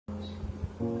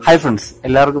Hi friends,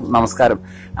 എല്ലാവർക്കും നമസ്കാരം.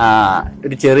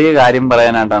 ഒരു ചെറിയ കാര്യം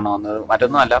പറയാനായിട്ടാണ് വന്നത്.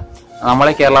 മറ്റൊന്നുമല്ല,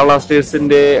 നമ്മളെ കേരള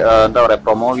ബ്ലാസ്റ്റേഴ്സിന്റെ എന്താ പറയാ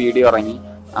പ്രൊമോ വീഡിയോ ഇറങ്ങി.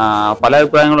 പല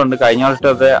അഭിപ്രായങ്ങളുണ്ട്. കഴിഞ്ഞ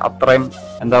വർഷത്തെ അത്രയും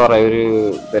എന്താ പറയാ ഒരു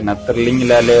ത്രില്ലിംഗ്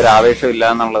ഇല്ല, അല്ലെ ഒരു ആവേശം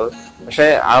ഇല്ല എന്നുള്ളത്. പക്ഷെ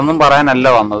അതൊന്നും പറയാനല്ല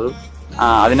വന്നത്.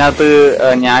 അതിനകത്ത്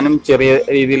ഞാനും ചെറിയ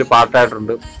രീതിയിൽ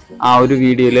പാർട്ടായിട്ടുണ്ട്. ആ ഒരു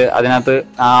വീഡിയോയില് അതിനകത്ത്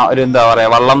ഒരു എന്താ പറയാ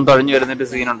വള്ളം തുഴഞ്ഞു വരുന്നൊരു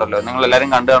സീനുണ്ടല്ലോ, നിങ്ങൾ എല്ലാവരും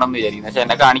കണ്ടു കാണുമെന്ന് വിചാരിക്കും. പക്ഷെ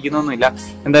എന്നെ കാണിക്കുന്നൊന്നുമില്ല.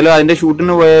 എന്തായാലും അതിന്റെ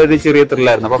ഷൂട്ടിന് പോയ ഒരു ചെറിയ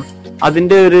ത്രില്ലായിരുന്നു. അപ്പം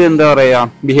അതിന്റെ ഒരു എന്താ പറയാ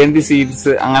ബിഹൈൻഡ് ദി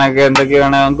സീൻസ് അങ്ങനെയൊക്കെ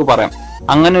എന്തൊക്കെയാണ് നമുക്ക് പറയാം.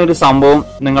 അങ്ങനെ ഒരു സംഭവം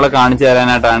നിങ്ങളെ കാണിച്ചു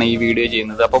തരാനായിട്ടാണ് ഈ വീഡിയോ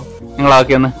ചെയ്യുന്നത്. അപ്പം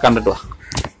നിങ്ങളാക്കി ഒന്ന് കണ്ടിട്ട് വാ.